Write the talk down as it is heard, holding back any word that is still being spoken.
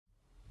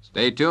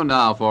Stay tuned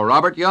now for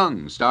Robert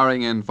Young,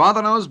 starring in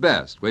Father Knows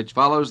Best, which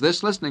follows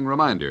this listening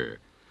reminder.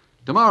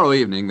 Tomorrow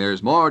evening,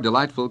 there's more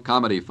delightful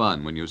comedy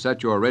fun when you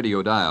set your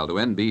radio dial to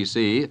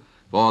NBC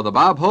for the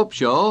Bob Hope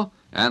Show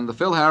and the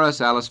Phil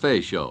Harris Alice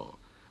Faye Show.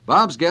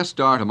 Bob's guest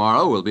star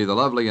tomorrow will be the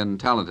lovely and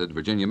talented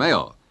Virginia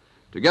Mayo.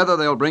 Together,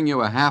 they'll bring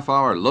you a half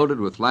hour loaded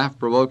with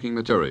laugh-provoking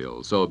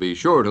material, so be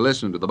sure to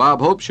listen to the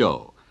Bob Hope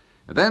Show.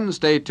 And then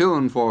stay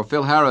tuned for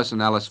Phil Harris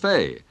and Alice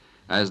Faye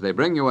as they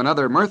bring you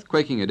another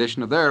mirth-quaking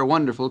edition of their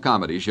wonderful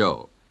comedy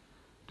show.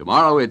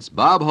 Tomorrow, it's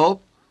Bob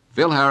Hope,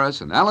 Phil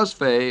Harris, and Alice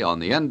Faye on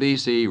the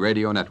NBC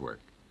Radio Network.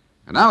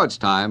 And now it's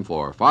time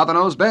for Father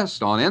Knows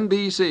Best on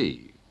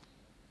NBC.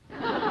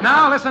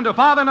 Now listen to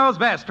Father Knows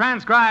Best,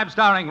 transcribed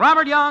starring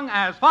Robert Young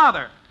as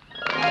Father.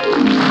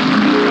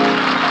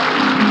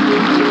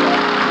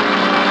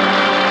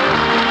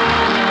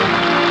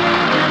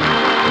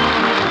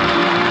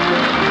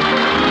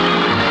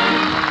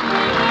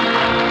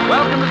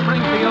 Welcome to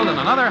Springfield and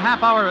another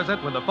half-hour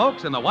visit with the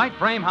folks in the White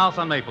Frame House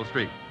on Maple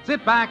Street.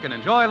 Sit back and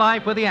enjoy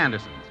life with the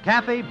Andersons.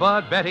 Kathy,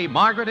 Bud, Betty,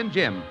 Margaret, and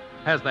Jim,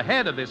 as the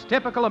head of this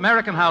typical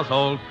American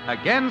household,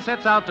 again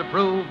sets out to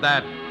prove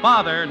that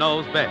Father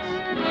knows best.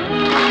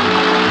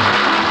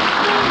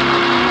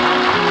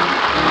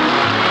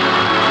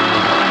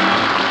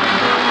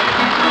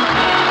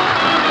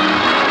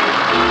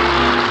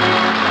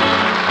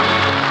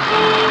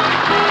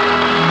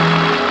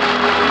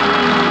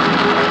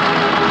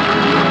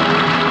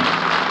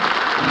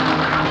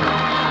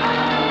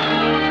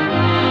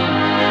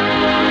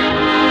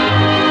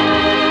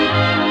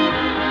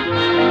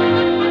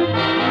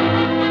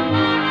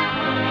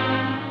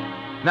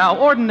 Now,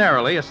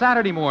 ordinarily, a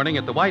Saturday morning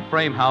at the White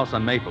Frame House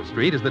on Maple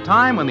Street is the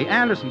time when the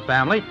Anderson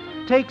family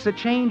takes a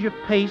change of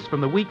pace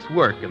from the week's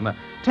work, and the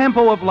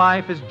tempo of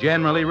life is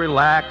generally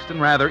relaxed and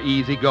rather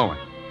easygoing.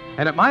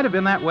 And it might have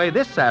been that way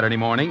this Saturday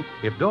morning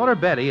if daughter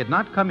Betty had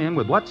not come in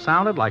with what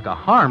sounded like a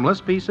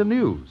harmless piece of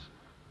news.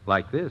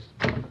 Like this.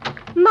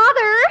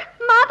 Mother!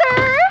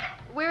 Mother!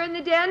 We're in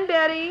the den,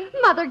 Betty.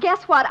 Mother,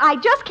 guess what? I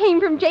just came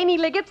from Janie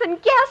Liggett's, and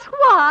guess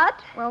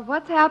what? Well,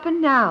 what's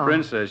happened now?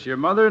 Princess, your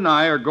mother and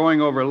I are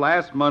going over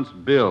last month's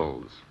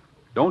bills.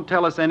 Don't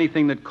tell us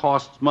anything that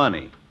costs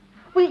money.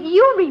 Well,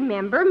 you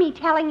remember me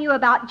telling you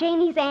about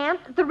Janie's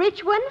aunt, the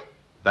rich one?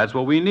 That's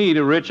what we need,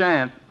 a rich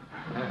aunt.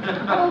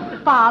 Oh,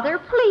 Father,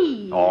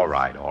 please. All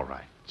right.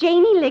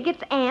 Janie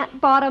Liggett's aunt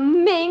bought a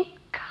mink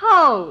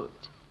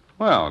coat.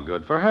 Well,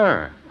 good for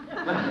her.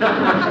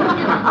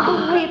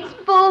 Oh, it's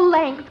full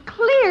length,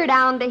 clear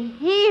down to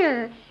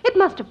here. It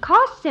must have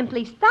cost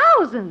simply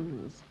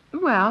thousands.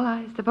 Well,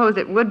 I suppose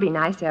it would be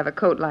nice to have a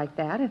coat like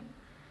that if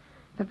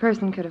a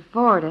person could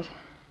afford it.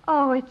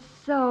 Oh, it's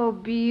so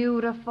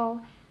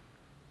beautiful.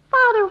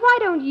 Father, why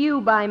don't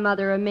you buy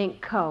Mother a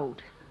mink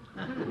coat?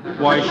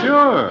 Why,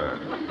 sure.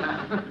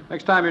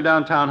 Next time you're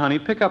downtown, honey,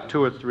 pick up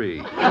 2 or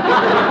 3.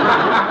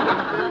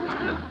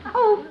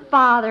 Oh,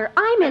 Father,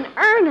 I'm in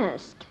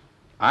earnest.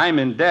 I'm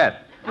in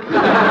debt.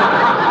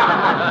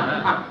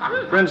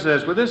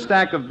 Princess, with this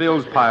stack of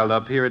bills piled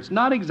up here, it's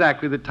not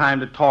exactly the time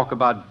to talk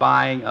about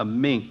buying a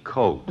mink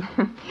coat.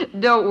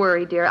 Don't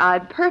worry, dear.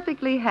 I'm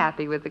perfectly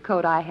happy with the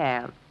coat I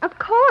have. Of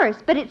course,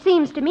 but it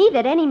seems to me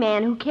that any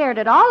man who cared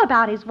at all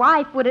about his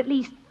wife would at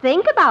least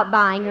think about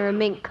buying her a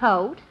mink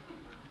coat.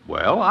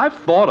 Well, I've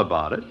thought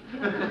about it.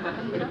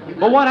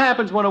 But what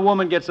happens when a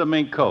woman gets a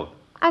mink coat?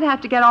 I'd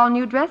have to get all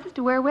new dresses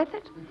to wear with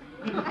it.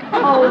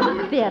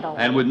 Oh, fiddle.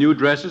 And with new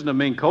dresses and a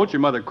mink coat, your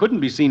mother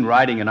couldn't be seen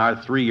riding in our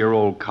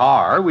 3-year-old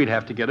car. We'd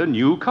have to get a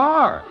new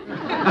car.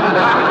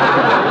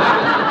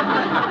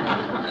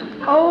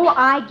 Oh,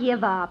 I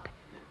give up.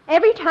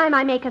 Every time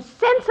I make a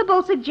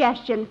sensible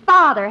suggestion,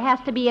 Father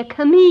has to be a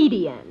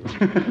comedian.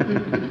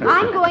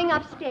 I'm going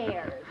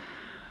upstairs.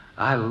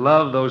 I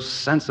love those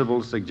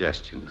sensible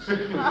suggestions.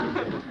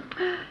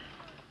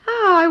 Oh,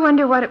 I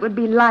wonder what it would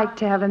be like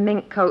to have a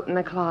mink coat in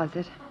the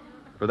closet.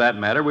 For that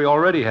matter, we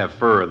already have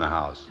fur in the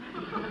house.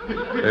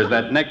 There's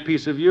that neck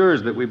piece of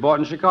yours that we bought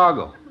in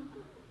Chicago.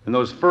 And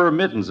those fur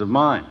mittens of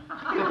mine.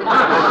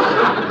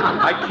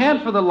 I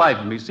can't for the life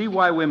of me see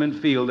why women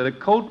feel that a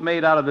coat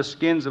made out of the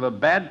skins of a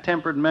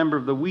bad-tempered member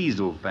of the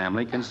weasel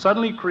family can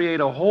suddenly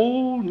create a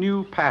whole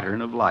new pattern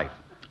of life.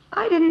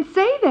 I didn't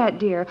say that,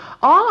 dear.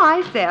 All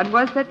I said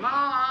was that...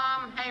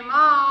 Mom! Hey,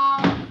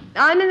 Mom!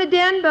 I'm in the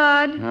den,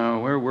 Bud. Now,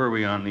 where were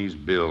we on these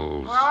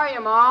bills? Where are you,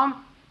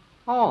 Mom?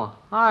 Oh,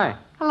 hi.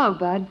 Hello,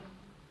 Bud.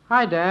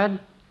 Hi, Dad.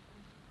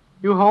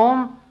 You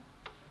home?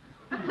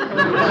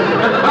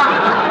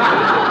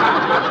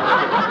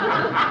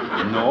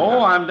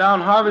 No, I'm down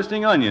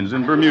harvesting onions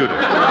in Bermuda.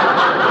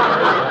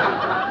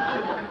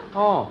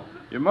 Oh.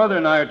 Your mother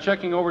and I are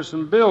checking over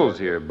some bills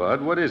here,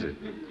 Bud. What is it?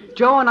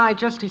 Joe and I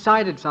just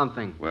decided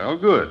something. Well,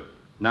 good.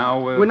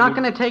 Now, We're not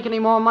going to take any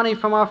more money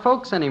from our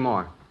folks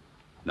anymore.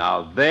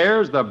 Now,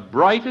 there's the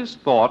brightest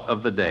thought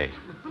of the day.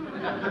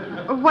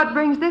 What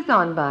brings this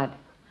on, Bud?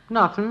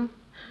 Nothing.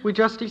 We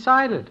just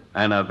decided.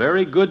 And a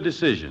very good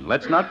decision.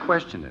 Let's not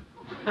question it.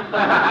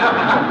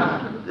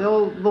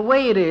 The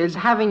way it is,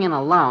 having an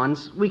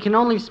allowance, we can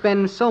only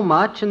spend so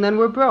much and then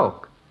we're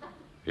broke.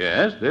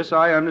 Yes, this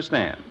I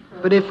understand.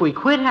 But if we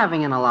quit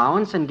having an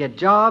allowance and get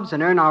jobs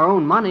and earn our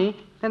own money,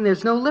 then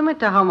there's no limit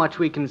to how much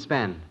we can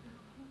spend.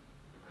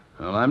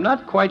 Well, I'm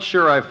not quite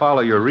sure I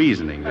follow your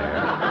reasoning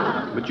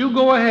there. But you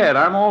go ahead.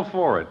 I'm all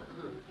for it.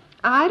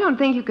 I don't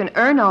think you can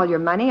earn all your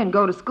money and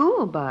go to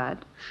school, Bud.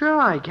 Sure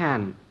I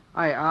can.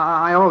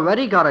 I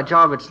already got a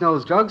job at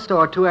Snow's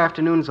drugstore 2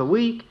 afternoons a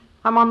week.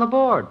 I'm on the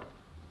board.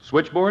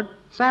 Switchboard?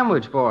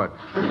 Sandwich board.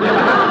 You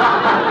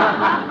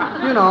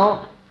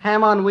know,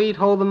 ham on wheat,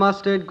 hold the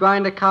mustard,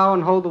 grind a cow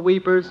and hold the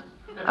weepers.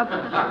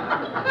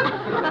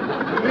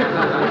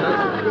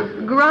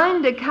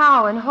 Grind a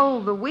cow and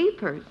hold the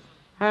weepers.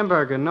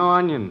 Hamburger, no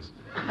onions.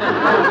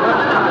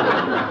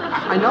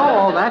 I know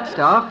all that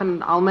stuff,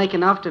 and I'll make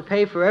enough to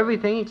pay for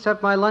everything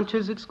except my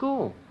lunches at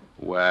school.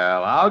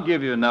 Well, I'll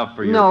give you enough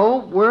for your...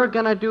 No, we're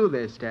gonna do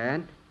this,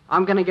 Dad.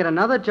 I'm gonna get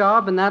another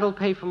job, and that'll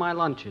pay for my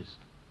lunches.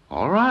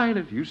 All right,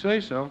 if you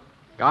say so.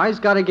 Guy's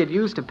gotta get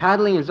used to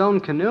paddling his own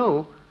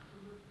canoe.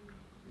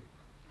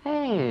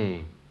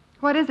 Hey,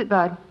 What is it,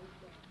 Bud?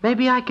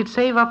 maybe I could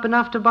save up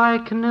enough to buy a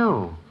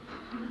canoe.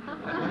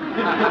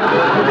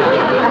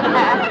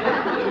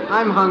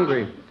 I'm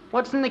hungry.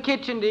 What's in the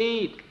kitchen to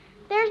eat?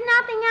 There's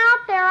nothing out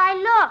there. I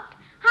looked.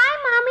 Hi,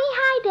 Mommy.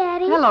 Hi,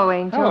 Daddy. Hello,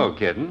 Angel. Hello,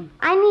 kitten.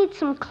 I need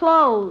some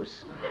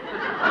clothes.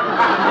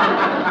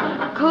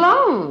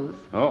 Clothes.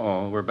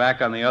 Uh-oh, we're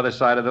back on the other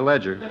side of the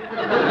ledger.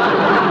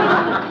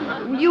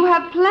 You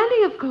have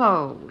plenty of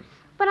clothes.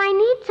 But I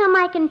need some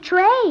I can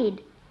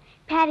trade.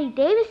 Patty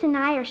Davis and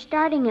I are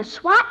starting a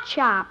SWAT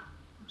shop.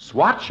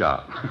 SWAT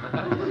shop?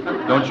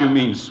 Don't you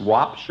mean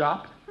swap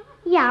shop?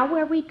 Yeah,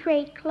 where we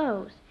trade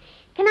clothes.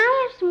 Can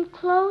I have some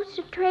clothes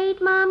to trade,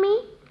 Mommy?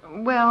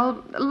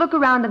 Well, look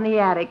around in the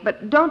attic,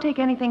 but don't take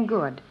anything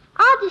good.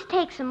 I'll just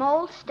take some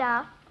old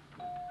stuff.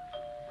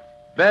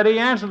 Betty,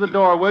 answer the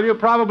door, will you?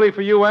 Probably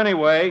for you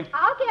anyway.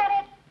 I'll get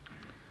it.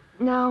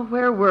 Now,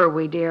 where were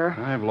we, dear?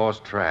 I've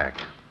lost track.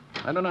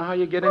 I don't know how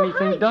you get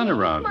anything done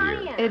around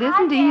here. It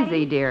isn't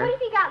easy, dear. What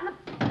have you got in the...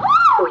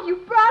 Oh, you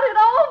brought it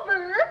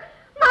over.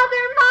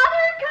 Mother,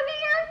 come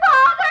here,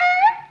 Father.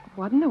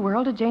 What in the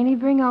world did Janie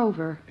bring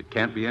over? It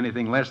can't be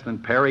anything less than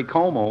Perry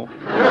Como.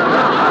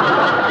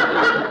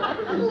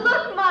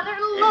 Look, Mother,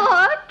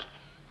 look.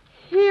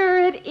 Here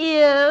it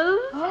is.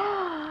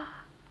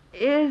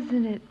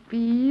 Isn't it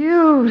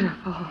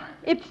beautiful?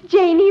 It's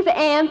Janie's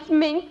aunt's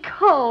mink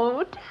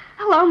coat.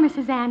 Hello,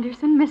 Mrs.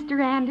 Anderson,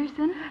 Mr.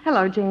 Anderson.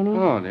 Hello, Janie.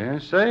 Oh, dear.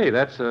 Say,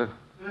 that's a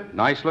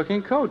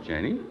nice-looking coat,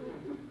 Janie.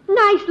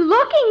 Nice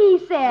looking, he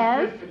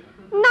says.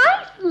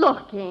 Nice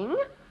looking.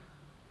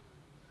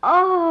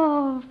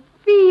 Oh,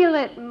 feel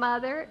it,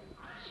 Mother.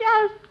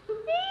 Just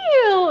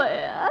feel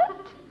it.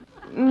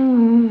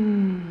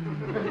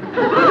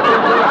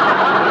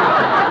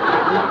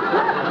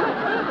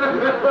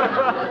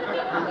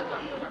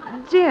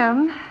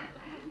 Jim.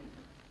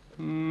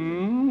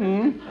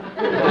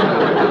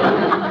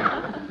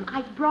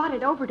 I brought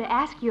it over to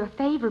ask you a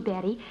favor,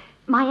 Betty.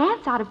 My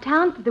aunt's out of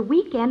town for the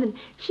weekend, and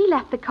she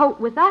left the coat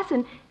with us,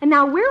 and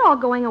now we're all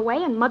going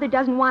away, and Mother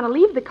doesn't want to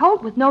leave the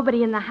coat with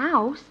nobody in the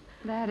house.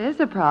 That is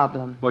a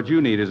problem. What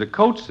you need is a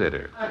coat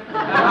sitter.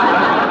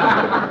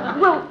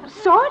 Well,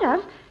 sort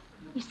of.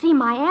 You see,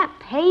 my aunt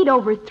paid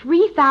over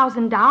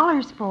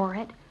 $3,000 for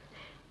it.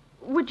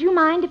 Would you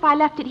mind if I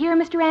left it here,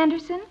 Mr.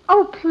 Anderson?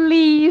 Oh,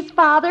 please,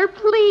 Father,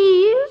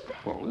 please.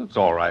 Well, it's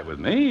all right with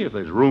me if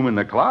there's room in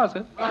the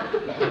closet.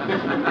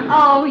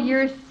 Oh,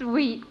 you're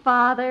sweet,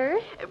 Father.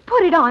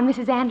 Put it on,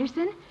 Mrs.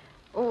 Anderson.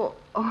 Oh,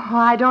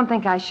 I don't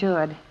think I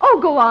should. Oh,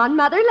 go on,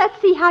 Mother. Let's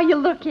see how you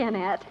look in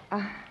it.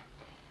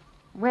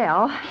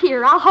 Well,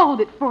 Here, I'll hold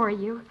it for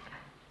you.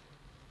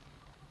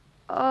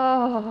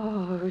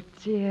 oh,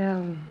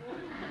 Jim.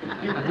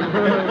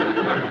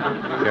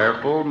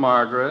 Careful,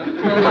 Margaret.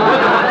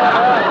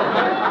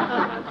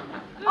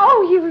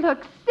 Oh, you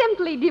look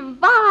simply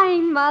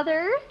divine,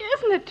 Mother.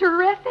 Isn't it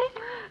terrific?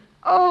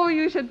 Oh,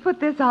 you should put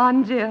this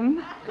on,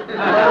 Jim. Well,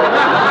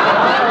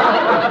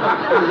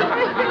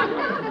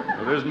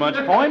 there's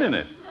much point in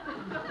it.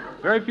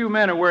 Very few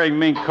men are wearing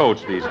mink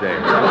coats these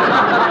days.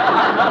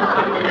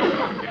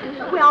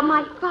 Well,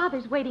 my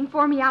father's waiting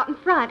for me out in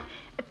front.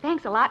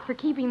 Thanks a lot for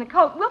keeping the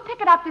coat. We'll pick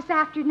it up this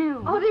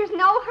afternoon. Oh, there's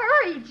no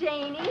hurry,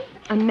 Janie.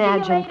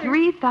 Imagine See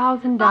you later.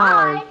 $3,000.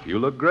 Bye. You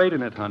look great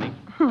in it, honey.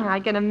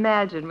 I can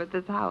imagine with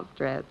this house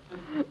dress.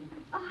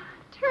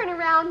 Turn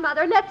around,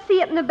 Mother. Let's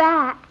see it in the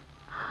back.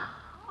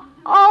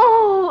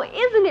 Oh,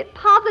 isn't it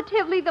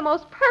positively the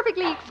most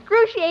perfectly,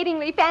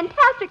 excruciatingly,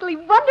 fantastically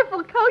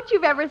wonderful coat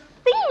you've ever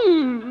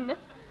seen?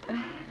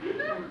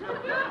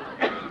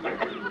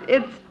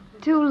 It's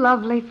too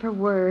lovely for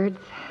words.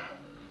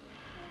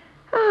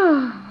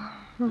 Oh,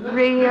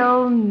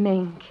 real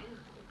mink.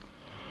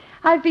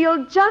 I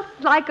feel just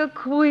like a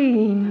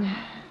queen.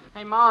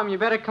 Hey, Mom, you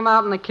better come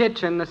out in the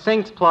kitchen. The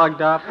sink's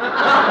plugged up.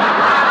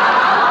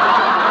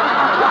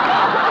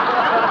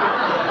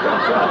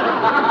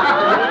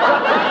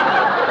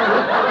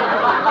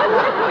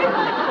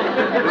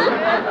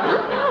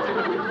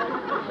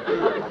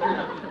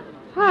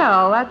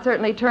 Well, that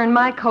certainly turned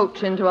my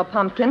coach into a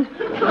pumpkin.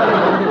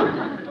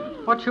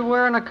 What you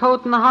wearing a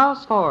coat in the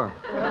house for?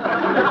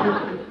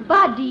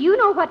 Bud, do you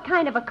know what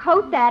kind of a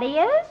coat that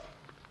is?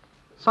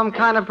 Some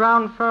kind of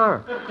brown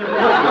fur.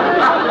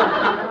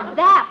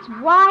 That's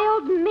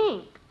wild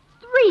mink.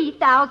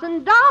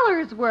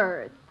 $3,000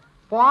 worth.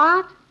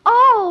 What?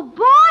 Oh,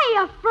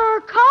 boy, a fur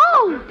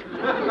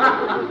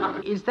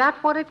coat. Is that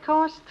what it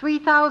costs?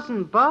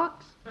 $3,000?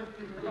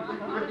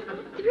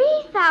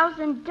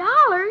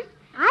 $3,000?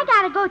 I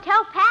gotta go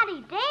tell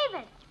Patty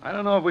Davis. I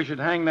don't know if we should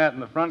hang that in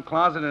the front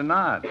closet or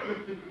not.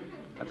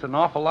 That's an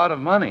awful lot of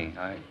money.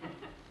 I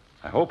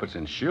hope it's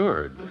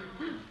insured.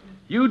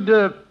 You'd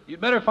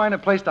better find a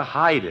place to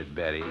hide it,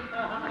 Betty.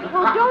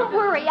 Well, don't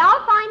worry.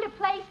 I'll find a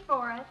place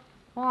for it.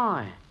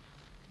 Why?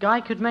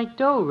 Guy could make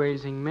dough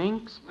raising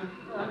minks.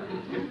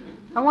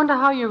 I wonder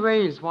how you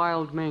raise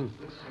wild minks.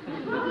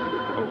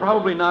 Well,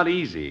 probably not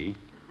easy.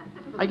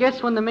 I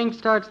guess when the mink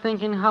starts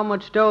thinking how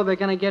much dough they're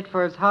going to get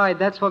for his hide,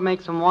 that's what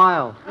makes him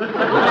wild.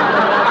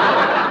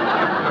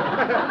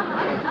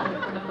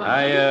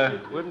 I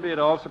wouldn't be at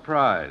all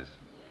surprised.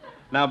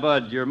 Now,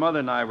 Bud, your mother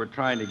and I were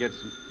trying to get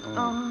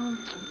some...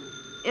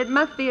 It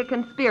must be a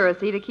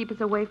conspiracy to keep us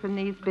away from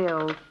these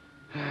bills.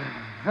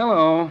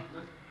 Hello.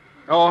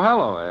 Oh,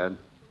 hello, Ed.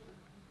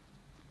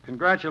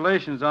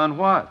 Congratulations on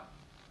what?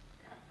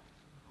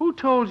 Who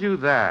told you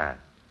that?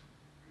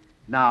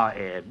 Now,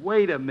 Ed,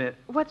 wait a minute.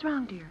 What's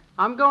wrong, dear?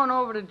 I'm going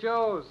over to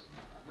Joe's.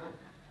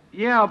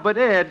 Yeah, but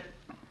Ed,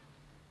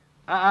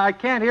 I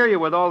can't hear you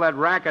with all that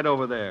racket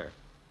over there.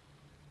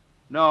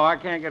 No, I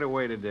can't get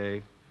away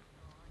today.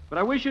 But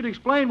I wish you'd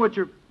explain what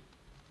you're...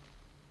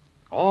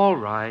 All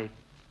right.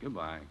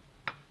 Goodbye.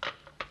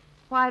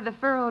 Why the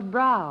furrowed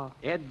brow?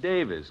 Ed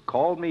Davis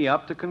called me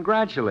up to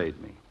congratulate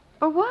me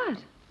For what?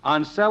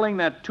 on selling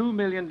that $2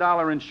 million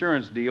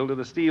insurance deal to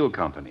the steel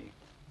company.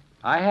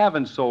 I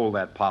haven't sold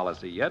that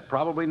policy yet,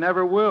 probably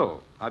never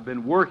will. I've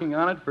been working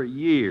on it for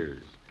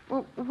years.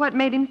 Well, what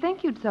made him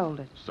think you'd sold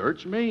it?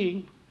 Search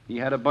me. He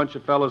had a bunch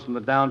of fellows from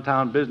the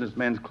downtown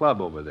businessmen's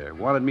club over there.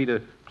 Wanted me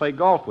to play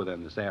golf with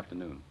them this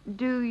afternoon.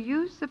 Do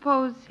you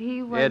suppose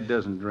he was... Ed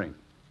doesn't drink.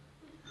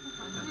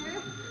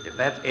 If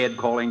that's Ed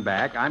calling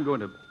back, I'm going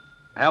to...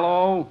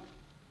 Hello?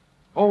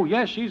 Oh,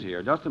 yes, she's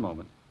here. Just a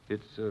moment.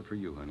 It's for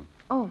you, honey.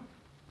 Oh.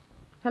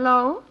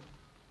 Hello?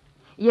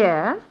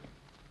 Yes?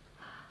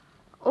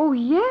 Oh,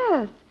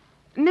 yes.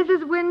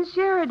 Mrs. Wynne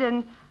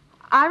Sheridan.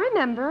 I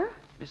remember.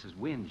 Mrs.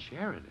 Wynne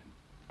Sheridan?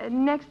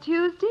 Next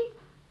Tuesday?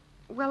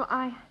 Well,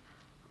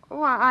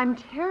 I'm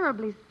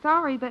terribly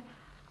sorry, but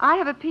I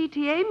have a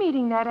PTA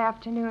meeting that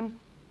afternoon.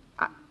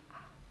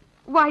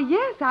 Why,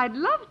 yes, I'd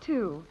love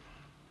to.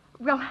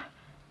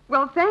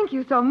 Well, thank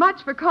you so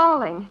much for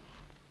calling.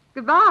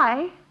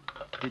 Goodbye.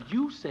 Did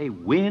you say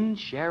Wynne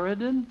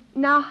Sheridan?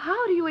 Now,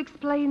 how do you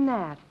explain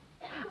that?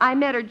 I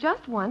met her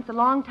just once a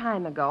long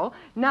time ago.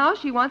 Now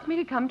she wants me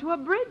to come to a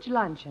bridge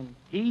luncheon.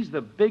 He's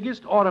the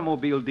biggest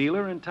automobile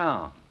dealer in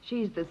town.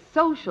 She's the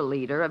social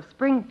leader of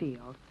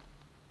Springfield.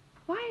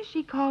 Why is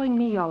she calling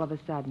me all of a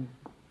sudden?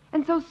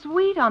 And so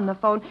sweet on the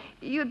phone.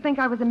 You'd think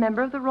I was a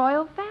member of the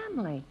royal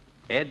family.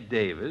 Ed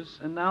Davis,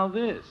 and now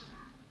this.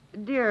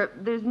 Dear,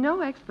 there's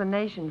no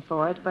explanation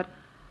for it, but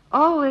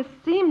all this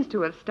seems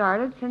to have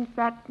started since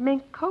that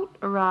mink coat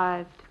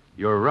arrived.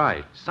 You're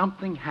right.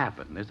 Something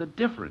happened. There's a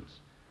difference.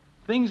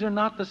 Things are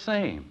not the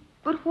same.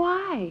 But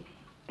why?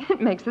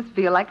 It makes us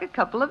feel like a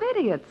couple of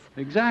idiots.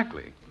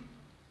 Exactly.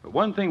 But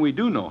one thing we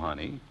do know,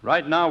 honey,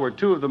 right now we're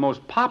two of the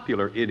most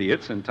popular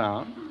idiots in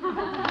town.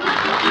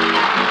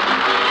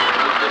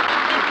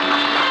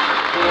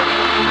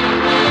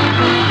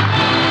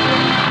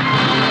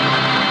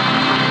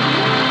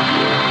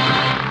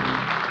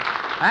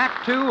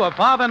 Act two of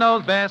Father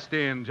Knows Best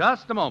in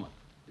just a moment.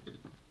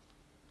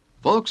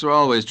 Folks are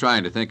always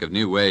trying to think of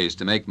new ways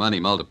to make money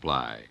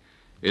multiply.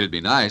 It'd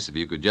be nice if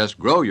you could just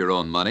grow your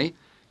own money,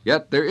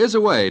 yet there is a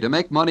way to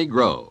make money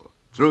grow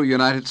through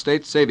United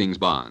States savings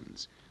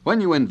bonds. When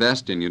you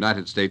invest in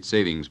United States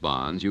savings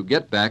bonds, you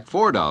get back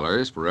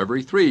 $4 for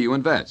every $3 you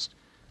invest.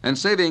 And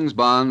savings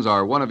bonds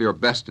are one of your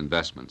best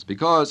investments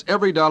because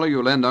every dollar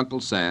you lend Uncle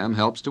Sam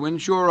helps to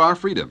ensure our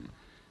freedom.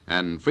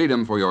 And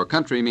freedom for your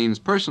country means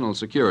personal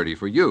security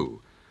for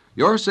you.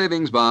 Your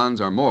savings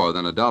bonds are more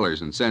than a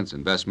dollars and cents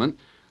investment.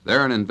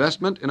 They're an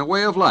investment in a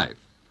way of life.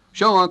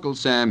 Show Uncle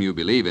Sam you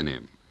believe in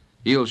him.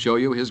 He'll show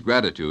you his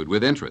gratitude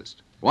with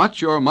interest.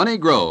 Watch your money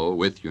grow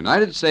with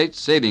United States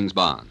savings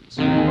bonds.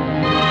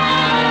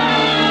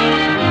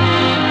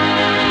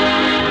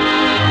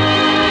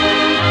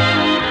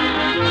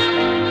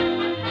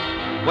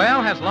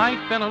 Well, has life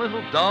been a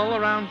little dull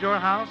around your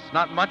house?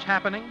 Not much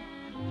happening?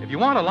 If you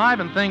want to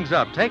liven things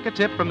up, take a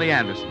tip from the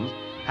Andersons.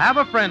 Have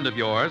a friend of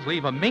yours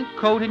leave a mink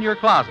coat in your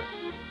closet.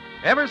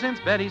 Ever since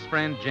Betty's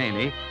friend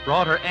Janie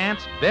brought her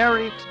aunt's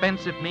very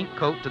expensive mink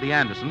coat to the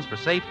Andersons for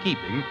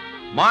safekeeping,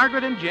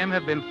 Margaret and Jim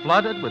have been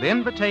flooded with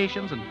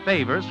invitations and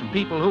favors from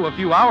people who a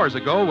few hours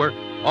ago were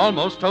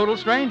almost total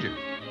strangers.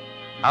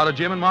 How do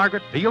Jim and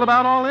Margaret feel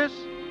about all this?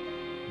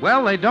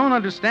 Well, they don't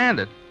understand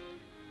it.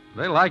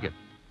 They like it.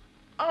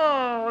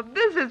 Oh,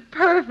 this is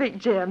perfect,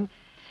 Jim.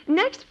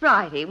 Next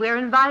Friday, we're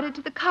invited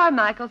to the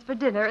Carmichaels for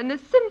dinner and the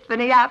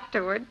symphony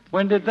afterward.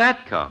 When did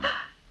that come?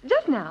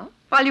 Just now,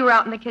 while you were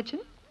out in the kitchen.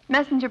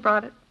 Messenger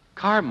brought it.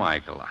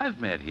 Carmichael. I've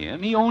met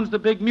him. He owns the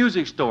big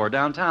music store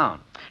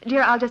downtown.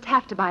 Dear, I'll just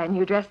have to buy a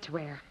new dress to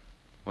wear.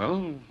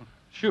 Well,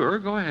 sure,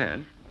 go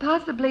ahead.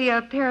 Possibly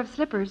a pair of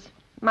slippers.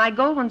 My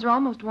gold ones are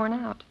almost worn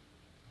out.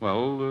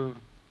 Well,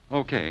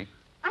 okay.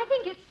 I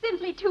think it's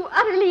simply too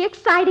utterly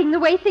exciting the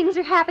way things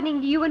are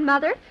happening to you and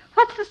Mother.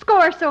 What's the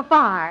score so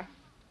far?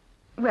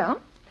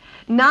 Well,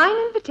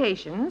 9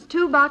 invitations,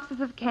 2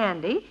 boxes of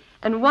candy,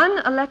 and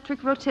 1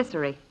 electric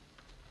rotisserie.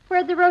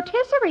 Where'd the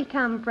rotisserie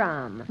come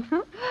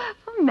from?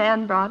 A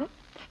man brought it.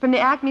 From the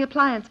Acme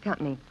Appliance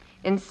Company.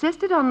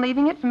 Insisted on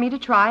leaving it for me to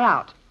try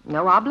out.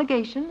 No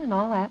obligation and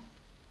all that.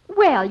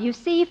 Well, you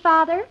see,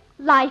 Father,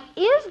 life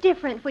is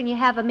different when you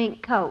have a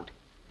mink coat.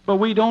 But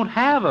we don't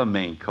have a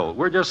mink coat.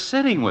 We're just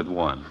sitting with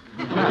one.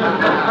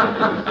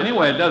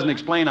 Anyway, it doesn't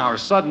explain our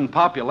sudden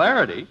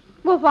popularity.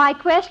 Well, why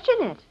question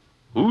it?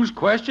 Who's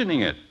questioning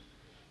it?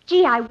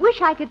 Gee, I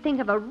wish I could think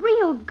of a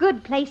real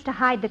good place to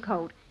hide the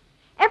coat.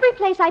 Every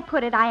place I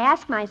put it, I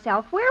ask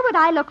myself, where would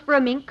I look for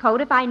a mink coat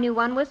if I knew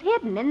one was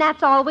hidden? And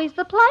that's always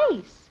the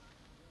place.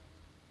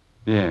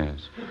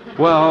 Yes.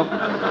 Well...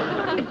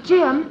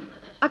 Jim,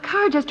 a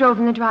car just drove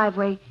in the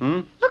driveway.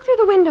 Hmm? Look through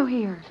the window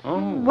here.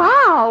 Oh.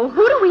 Wow,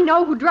 who do we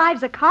know who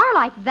drives a car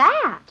like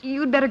that?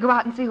 You'd better go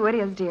out and see who it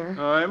is, dear.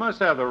 Oh, they must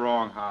have the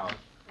wrong house.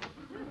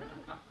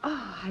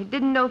 Oh, I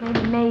didn't know they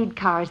made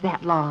cars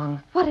that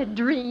long. What a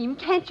dream.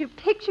 Can't you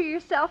picture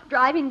yourself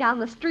driving down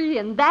the street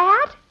in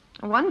that?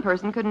 One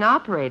person couldn't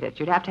operate it.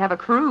 You'd have to have a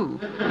crew.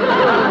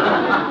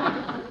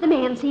 The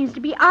man seems to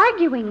be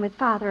arguing with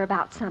Father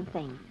about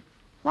something.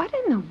 What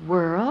in the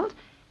world?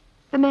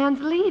 The man's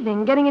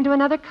leaving, getting into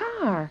another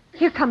car.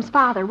 Here comes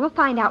Father. We'll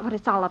find out what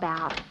it's all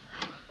about.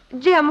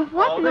 Jim,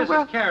 what in the This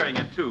world? is carrying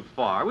it too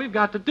far. We've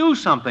got to do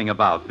something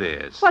about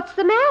this. What's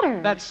the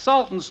matter? That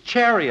Sultan's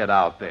chariot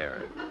out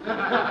there.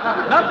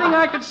 Nothing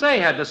I could say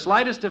had the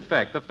slightest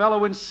effect. The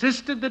fellow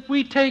insisted that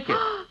we take it.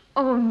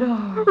 Oh,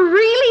 no.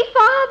 Really,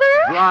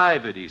 Father?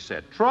 Drive it, he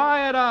said.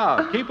 Try it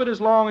out. Keep it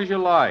as long as you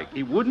like.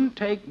 He wouldn't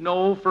take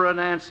no for an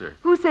answer.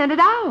 Who sent it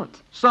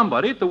out?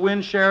 Somebody at the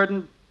Wynn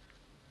Sheridan.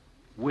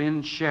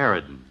 Wynn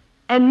Sheridan.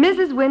 And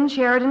Mrs. Wynn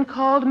Sheridan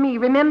called me,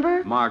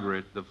 remember?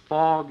 Margaret, the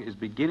fog is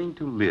beginning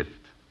to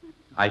lift.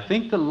 I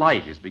think the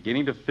light is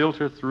beginning to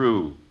filter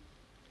through.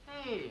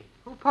 Hey,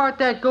 who parked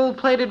that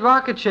gold-plated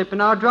rocket ship in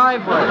our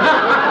driveway?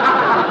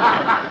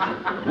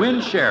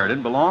 Wynn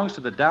Sheridan belongs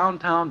to the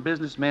Downtown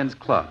Businessmen's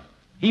Club.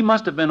 He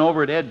must have been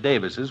over at Ed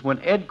Davis's when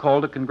Ed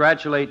called to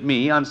congratulate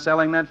me on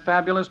selling that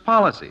fabulous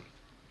policy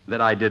that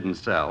I didn't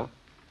sell.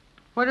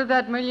 Where did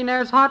that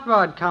millionaire's hot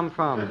rod come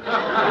from?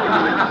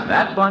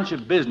 That bunch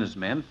of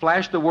businessmen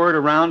flashed the word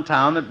around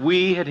town that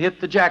we had hit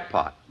the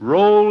jackpot,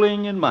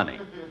 rolling in money.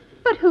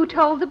 But who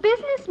told the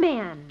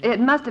businessman? It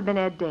must have been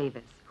Ed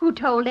Davis. Who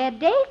told Ed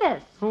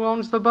Davis? Who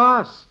owns the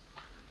boss?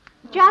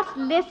 Just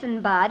listen,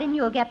 Bud, and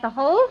you'll get the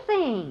whole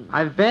thing.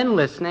 I've been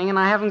listening, and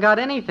I haven't got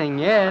anything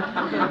yet.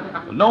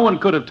 No one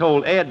could have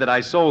told Ed that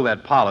I sold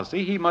that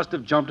policy. He must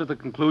have jumped to the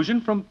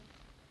conclusion from...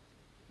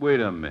 Wait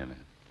a minute.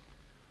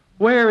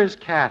 Where is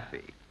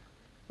Kathy?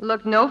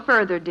 Look no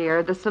further,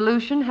 dear. The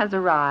solution has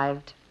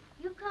arrived.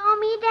 You call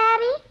me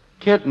Daddy?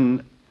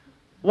 Kitten,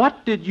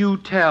 what did you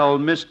tell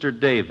Mr.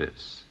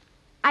 Davis?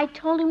 I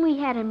told him we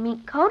had a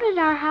mink coat at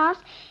our house,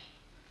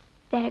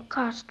 that it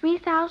cost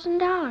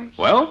 $3,000.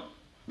 Well,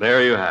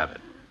 there you have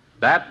it.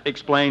 That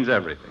explains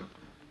everything.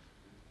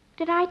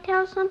 Did I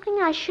tell something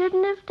I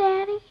shouldn't have,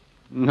 Daddy?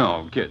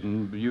 No,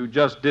 Kitten, you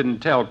just didn't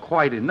tell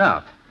quite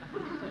enough.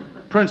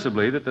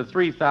 Principally that the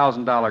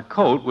 $3,000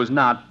 coat was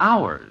not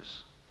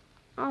ours.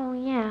 Oh,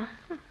 yeah.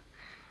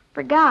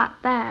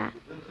 Forgot that.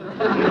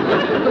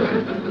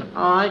 Oh,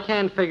 I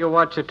can't figure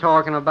what you're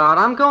talking about.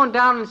 I'm going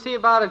down and see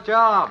about a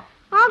job.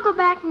 I'll go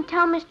back and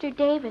tell Mr.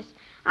 Davis.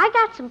 I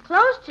got some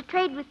clothes to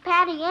trade with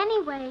Patty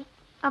anyway.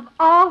 Of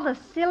all the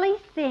silly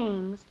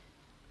things.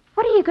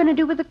 What are you going to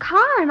do with the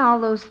car and all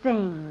those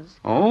things?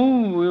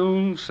 Oh,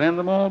 we'll send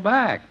them all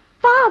back.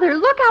 Father,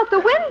 look out the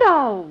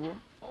window.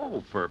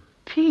 Oh, for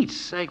Pete's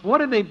sake, what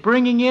are they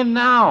bringing in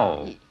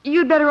now?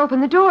 You'd better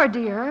open the door,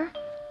 dear.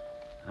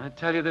 I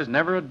tell you, there's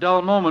never a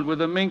dull moment with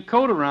a mink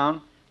coat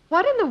around.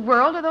 What in the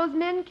world are those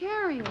men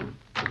carrying?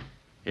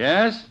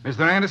 Yes?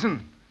 Mr.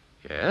 Anderson,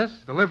 Yes?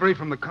 delivery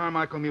from the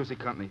Carmichael Music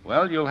Company.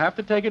 Well, you'll have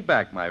to take it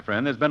back, my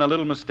friend. There's been a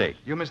little mistake.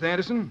 You, Mr.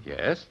 Anderson?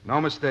 Yes? No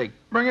mistake.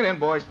 Bring it in,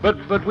 boys.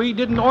 But we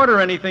didn't order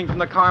anything from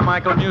the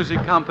Carmichael Music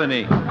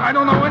Company. I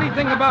don't know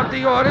anything about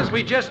the orders.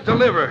 We just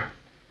deliver.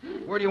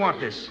 Where do you want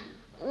this?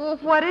 Well,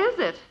 what is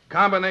it?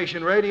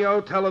 Combination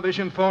radio,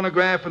 television,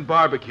 phonograph, and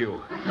barbecue.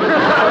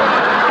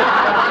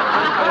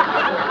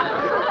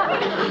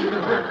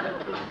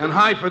 And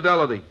high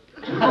fidelity.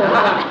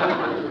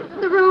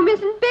 The room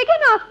isn't big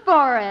enough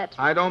for it.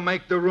 I don't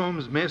make the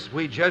rooms, miss.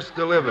 We just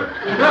deliver.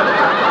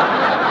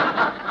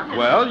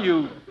 Well,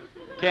 you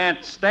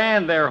can't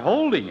stand there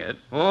holding it.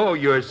 Oh,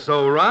 you're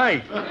so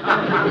right.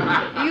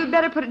 You'd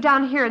better put it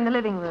down here in the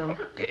living room.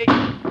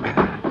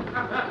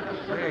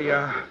 Say,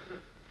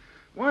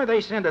 why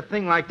they send a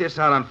thing like this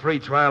out on free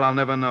trial, I'll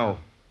never know.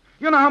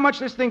 You know how much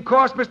this thing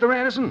cost, Mr.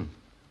 Anderson?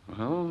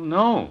 Well,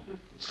 no.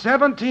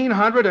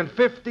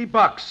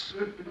 $1,750.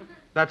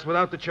 That's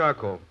without the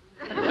charcoal.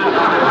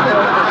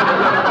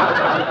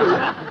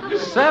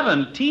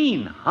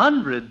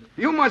 1,700?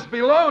 You must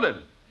be loaded.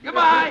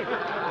 Goodbye.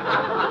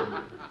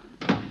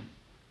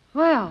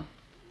 Well,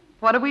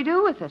 what do we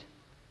do with it?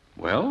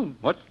 Well,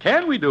 what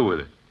can we do with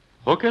it?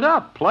 Hook it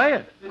up, play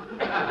it.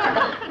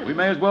 We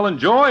may as well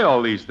enjoy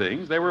all these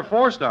things. They were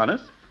forced on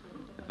us.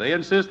 If they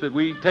insist that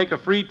we take a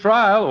free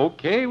trial,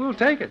 okay, we'll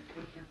take it.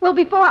 Well,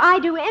 before I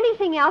do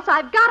anything else,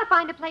 I've got to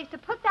find a place to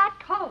put that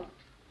coat.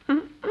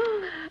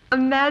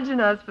 Imagine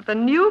us with a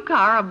new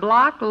car, a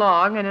block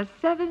long, and a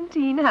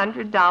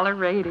 $1,700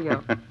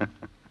 radio.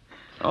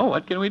 Oh,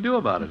 what can we do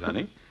about it,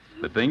 honey?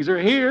 The things are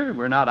here.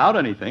 We're not out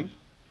anything.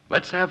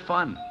 Let's have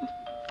fun.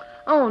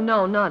 Oh,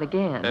 no, not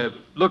again.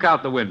 Look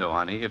out the window,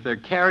 honey. If they're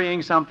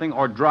carrying something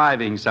or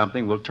driving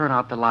something, we'll turn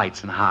out the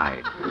lights and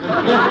hide.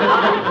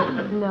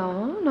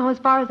 No, as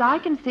far as I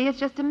can see, it's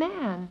just a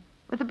man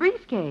with a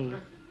briefcase.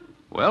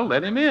 Well,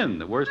 let him in.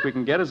 The worst we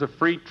can get is a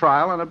free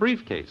trial on a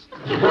briefcase.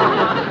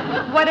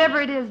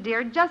 Whatever it is,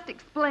 dear, just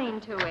explain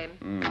to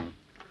him.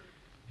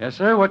 Yes,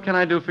 sir. What can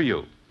I do for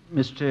you?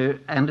 Mr.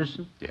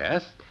 Anderson?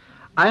 Yes?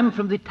 I'm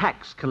from the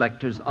tax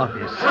collector's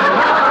office.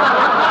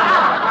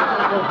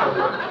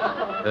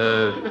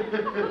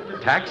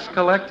 Tax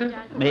collector?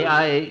 May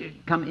I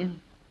come in?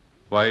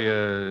 Why,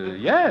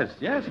 yes,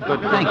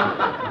 but... Thank you.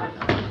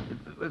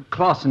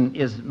 Clausen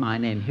is my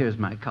name. Here's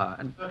my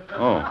card.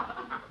 Oh.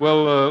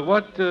 Well,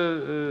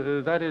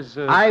 that is...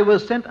 I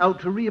was sent out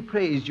to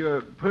reappraise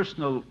your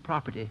personal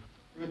property.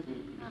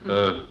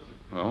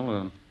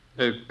 Come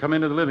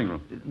into the living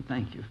room.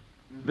 Thank you.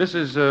 This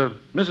is,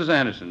 Mrs.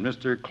 Anderson,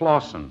 Mr.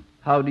 Clausen.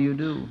 How do you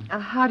do?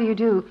 How do you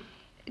do?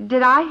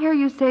 Did I hear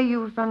you say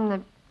you were from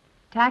the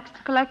tax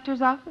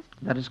collector's office?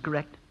 That is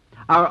correct.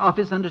 Our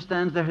office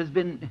understands there has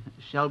been,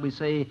 shall we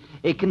say,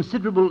 a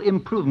considerable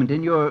improvement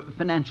in your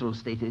financial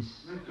status.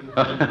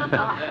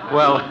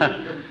 Well,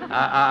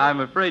 I'm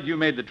afraid you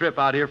made the trip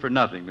out here for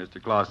nothing,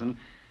 Mr. Clausen.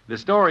 The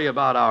story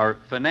about our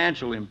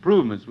financial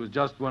improvements was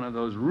just one of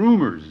those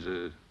rumors.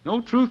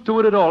 No truth to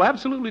it at all.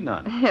 Absolutely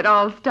none. It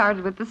all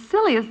started with the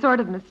silliest sort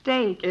of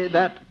mistake.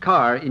 That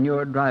car in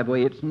your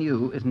driveway, it's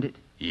new, isn't it?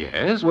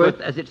 Yes, Worth,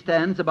 as it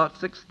stands, about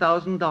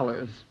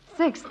 $6,000.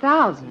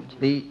 6,000.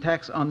 The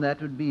tax on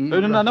that would be...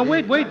 No,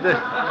 wait.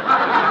 That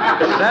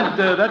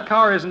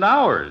car isn't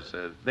ours.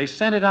 They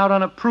sent it out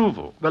on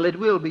approval. Well, it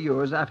will be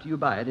yours after you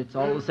buy it. It's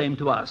all the same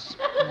to us.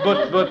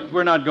 But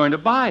we're not going to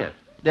buy it.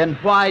 Then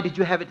why did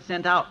you have it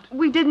sent out?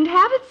 We didn't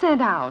have it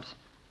sent out.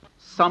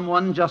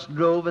 Someone just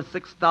drove a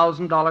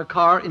 $6,000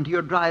 car into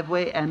your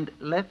driveway and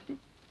left it?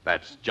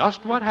 That's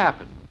just what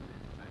happened.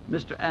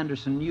 Mr.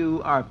 Anderson,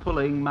 you are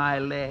pulling my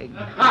leg.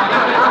 No,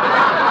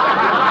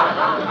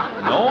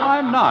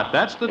 I'm not.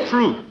 That's the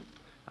truth.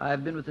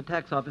 I've been with the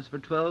tax office for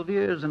 12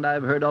 years, and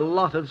I've heard a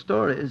lot of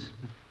stories.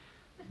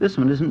 This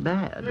one isn't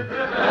bad.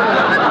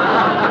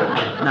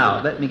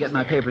 Now, let me get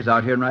my papers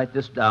out here and write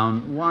this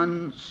down.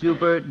 1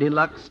 super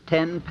deluxe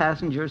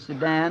 10-passenger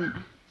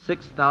sedan,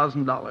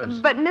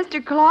 $6,000. But,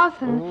 Mr.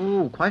 Clausen...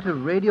 Oh, quite a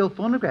radio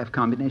phonograph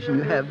combination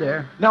you have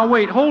there. Now,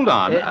 wait, hold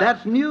on.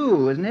 That's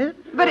new, isn't it?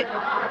 But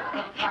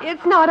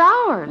it's not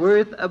ours.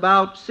 Worth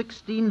about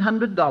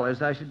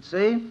 $1,600, I should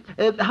say.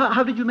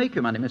 How did you make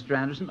your money, Mr.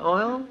 Anderson?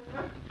 Oil?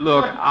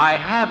 Look, I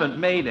haven't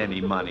made any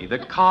money. The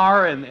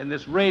car and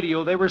this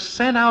radio, they were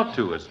sent out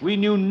to us. We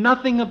knew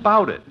nothing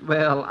about it.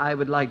 Well, I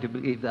would like to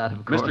believe that,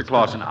 of course. Mr.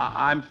 Clausen,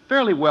 I'm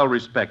fairly well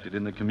respected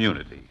in the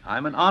community.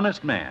 I'm an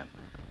honest man.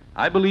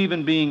 I believe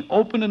in being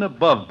open and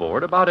above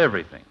board about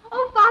everything.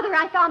 Oh, Father,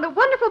 I found a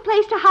wonderful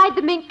place to hide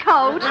the mink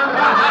coat.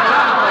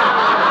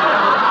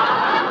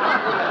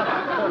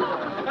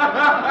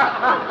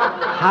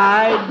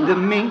 Hide the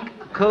mink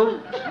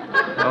coat?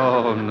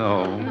 Oh,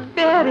 no.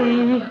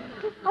 Betty.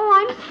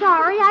 Oh, I'm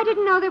sorry. I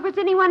didn't know there was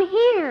anyone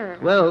here.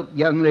 Well,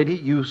 young lady,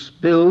 you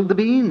spilled the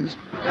beans.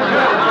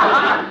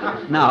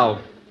 Now,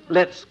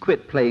 let's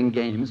quit playing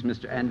games,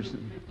 Mr.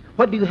 Anderson.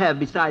 What do you have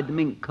beside the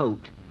mink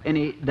coat?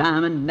 Any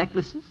diamond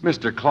necklaces?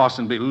 Mr.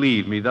 Clausen,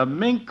 believe me, the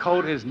mink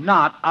coat is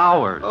not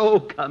ours. Oh,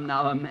 come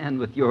now, a man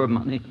with your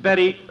money.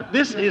 Betty,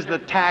 this is the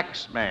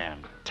tax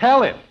man.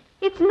 Tell him.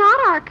 It's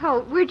not our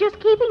coat. We're just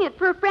keeping it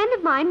for a friend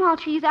of mine while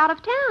she's out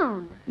of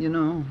town. You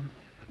know,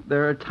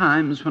 there are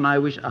times when I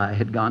wish I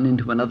had gone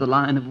into another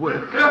line of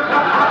work.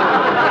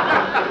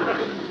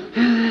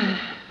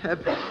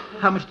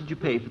 How much did you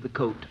pay for the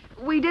coat?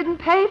 We didn't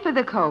pay for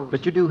the coat.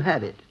 But you do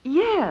have it.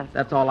 Yes.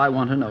 That's all I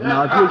want to know.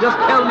 Now, if you'll just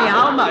tell me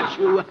how much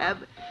you have...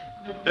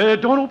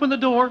 Don't open the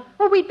door.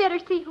 Well, we'd better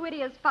see who it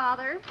is,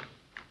 Father.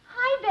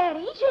 Hi,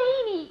 Betty.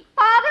 Janie.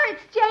 Father,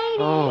 it's Janie.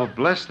 Oh,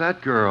 bless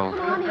that girl. Come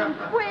on in,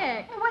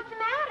 quick. What's the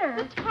matter?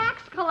 The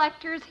tax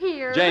collector's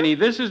here. Janie,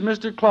 this is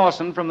Mr.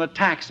 Clausen from the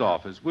tax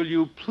office. Will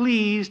you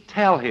please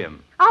tell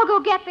him? I'll go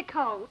get the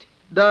coat.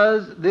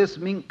 Does this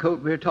mink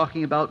coat we're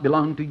talking about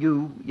belong to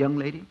you, young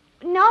lady?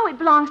 No, it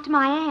belongs to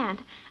my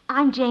aunt.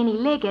 I'm Janie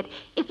Liggett.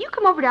 If you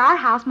come over to our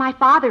house, my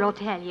father will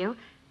tell you.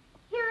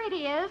 Here it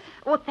is.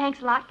 Well,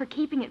 thanks a lot for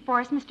keeping it for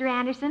us, Mr.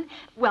 Anderson.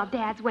 Well,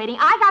 Dad's waiting.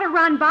 I gotta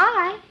run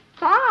by.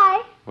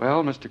 Bye.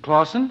 Well, Mr.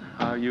 Clausen,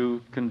 are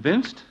you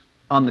convinced?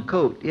 On the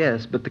coat,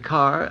 yes, but the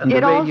car and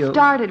It the all radio...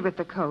 started with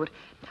the coat.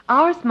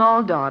 Our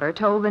small daughter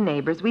told the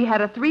neighbors we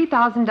had a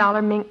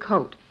 $3,000 mink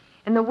coat,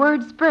 and the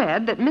word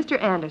spread that Mr.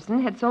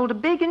 Anderson had sold a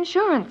big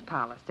insurance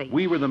policy.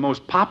 We were the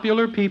most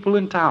popular people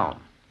in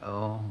town.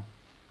 Oh,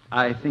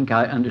 I think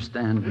I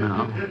understand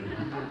now.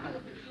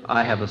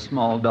 I have a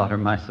small daughter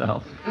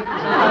myself.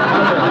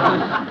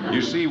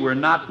 You see, we're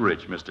not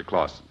rich, Mr.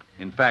 Clausen.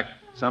 In fact,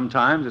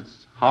 sometimes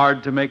it's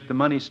hard to make the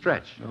money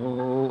stretch.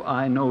 Oh,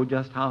 I know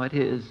just how it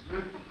is.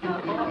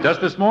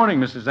 Just this morning,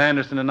 Mrs.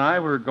 Anderson and I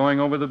were going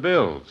over the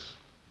bills.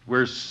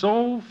 We're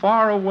so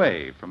far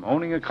away from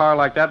owning a car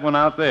like that one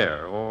out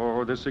there,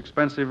 or this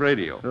expensive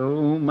radio.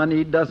 Oh,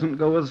 money doesn't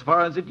go as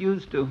far as it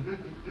used to.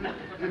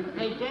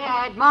 Hey,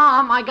 Dad,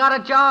 Mom, I got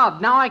a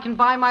job. Now I can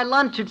buy my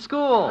lunch at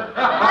school.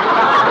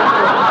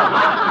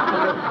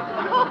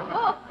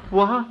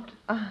 What?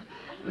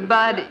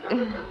 Bud,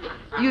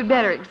 you'd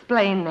better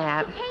explain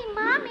that. Hey,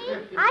 Mommy,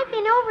 I've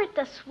been over at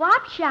the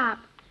swap shop.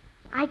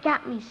 I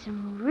got me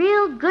some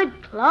real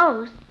good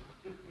clothes.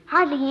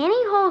 Hardly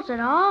any holes at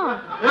all.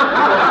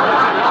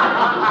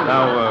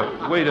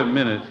 Now, wait a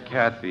minute,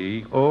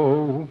 Kathy.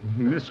 Oh,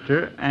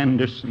 Mr.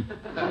 Anderson.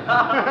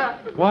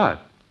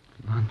 What?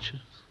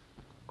 Lunches.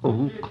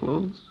 Old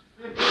clothes.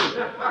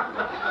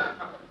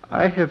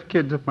 I have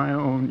kids of my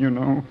own, you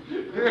know.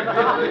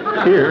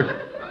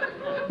 Here,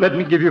 let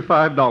me give you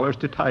 $5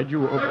 to tide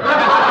you over.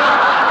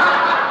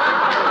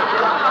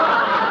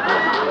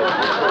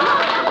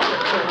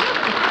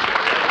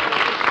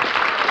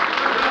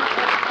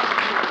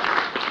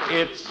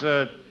 It's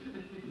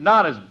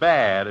not as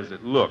bad as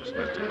it looks,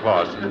 Mr.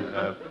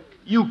 Clausen.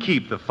 You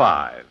keep the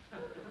 $5.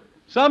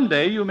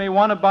 Someday you may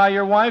want to buy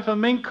your wife a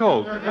mink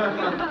coat.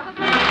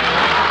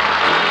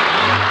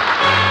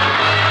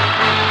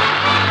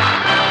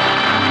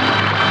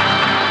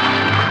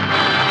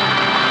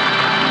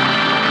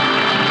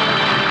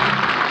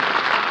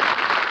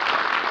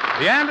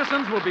 The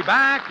Andersons will be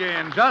back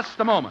in just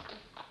a moment.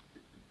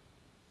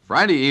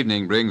 Friday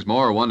evening brings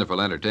more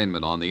wonderful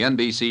entertainment on the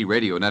NBC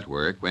Radio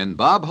Network when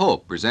Bob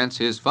Hope presents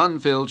his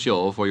fun-filled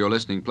show for your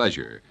listening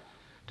pleasure.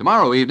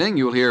 Tomorrow evening,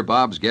 you'll hear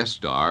Bob's guest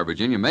star,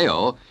 Virginia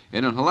Mayo,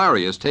 in an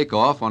hilarious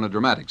takeoff on a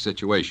dramatic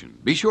situation.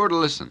 Be sure to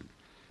listen.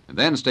 And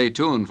then stay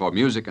tuned for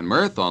music and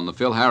mirth on the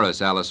Phil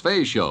Harris-Alice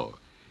Faye Show.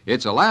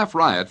 It's a laugh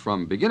riot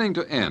from beginning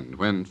to end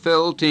when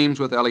Phil teams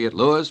with Elliott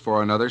Lewis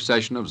for another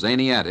session of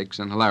zany antics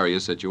and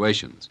hilarious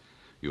situations.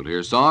 You'll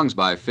hear songs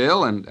by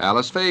Phil and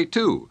Alice Faye,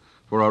 too,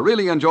 for a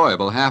really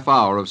enjoyable half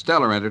hour of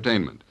stellar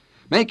entertainment.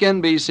 Make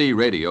NBC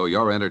Radio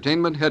your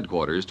entertainment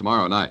headquarters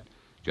tomorrow night.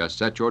 Just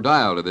set your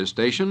dial to this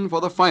station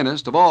for the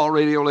finest of all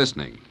radio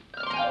listening.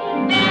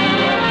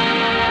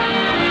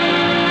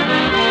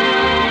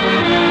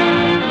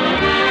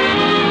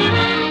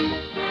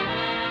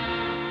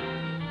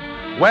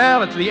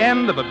 Well, it's the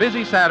end of a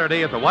busy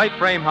Saturday at the White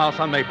Frame House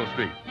on Maple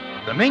Street.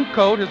 The mink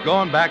coat has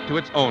gone back to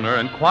its owner,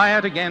 and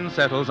quiet again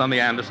settles on the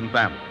Anderson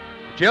family.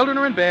 Children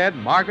are in bed.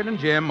 Margaret and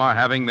Jim are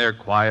having their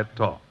quiet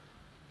talk.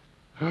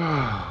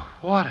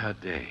 What a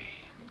day.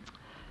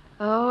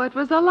 Oh, it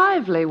was a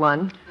lively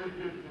one.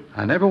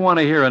 I never want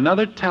to hear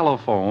another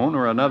telephone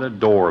or another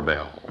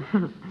doorbell.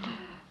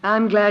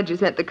 I'm glad you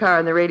sent the car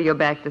and the radio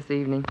back this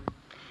evening.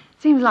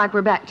 Seems like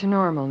we're back to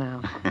normal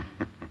now.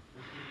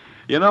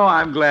 You know,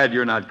 I'm glad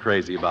you're not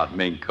crazy about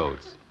mink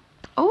coats.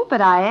 Oh, but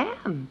I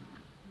am.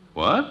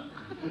 What?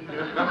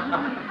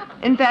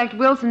 In fact,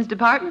 Wilson's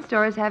department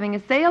store is having a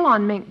sale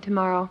on mink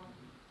tomorrow.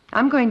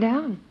 I'm going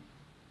down.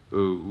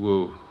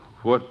 Well,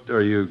 what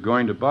are you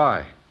going to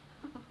buy?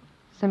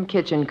 Some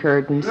kitchen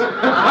curtains.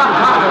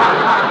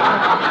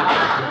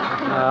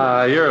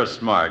 You're a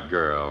smart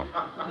girl.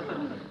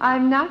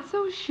 I'm not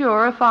so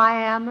sure if I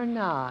am or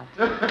not.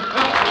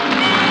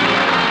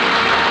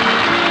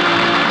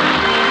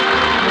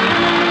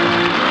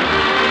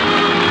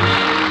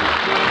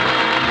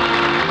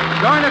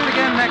 Join us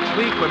again next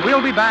week when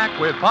we'll be back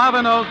with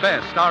Father Knows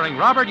Best, starring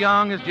Robert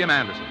Young as Jim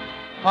Anderson.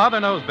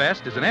 Father Knows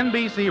Best is an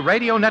NBC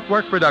Radio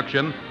Network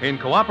production in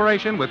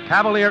cooperation with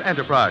Cavalier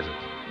Enterprises.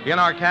 In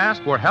our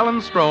cast were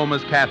Helen Strome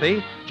as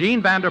Kathy,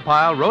 Jean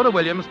Vanderpyle, Rhoda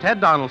Williams, Ted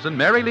Donaldson,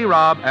 Mary Lee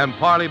Robb, and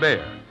Parley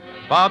Bear.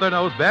 Father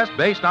Knows Best,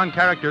 based on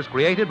characters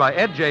created by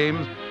Ed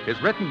James, is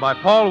written by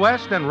Paul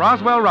West and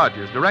Roswell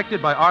Rogers,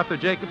 directed by Arthur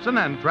Jacobson,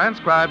 and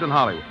transcribed in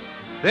Hollywood.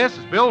 This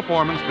is Bill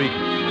Foreman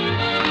speaking.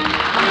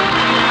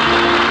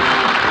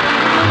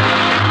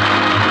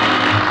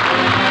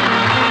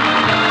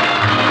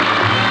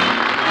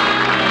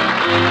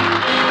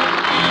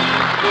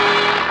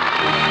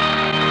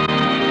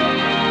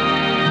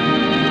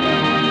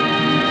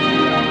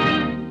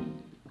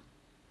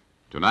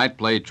 Tonight,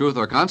 play Truth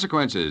or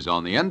Consequences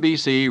on the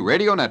NBC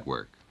Radio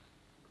Network.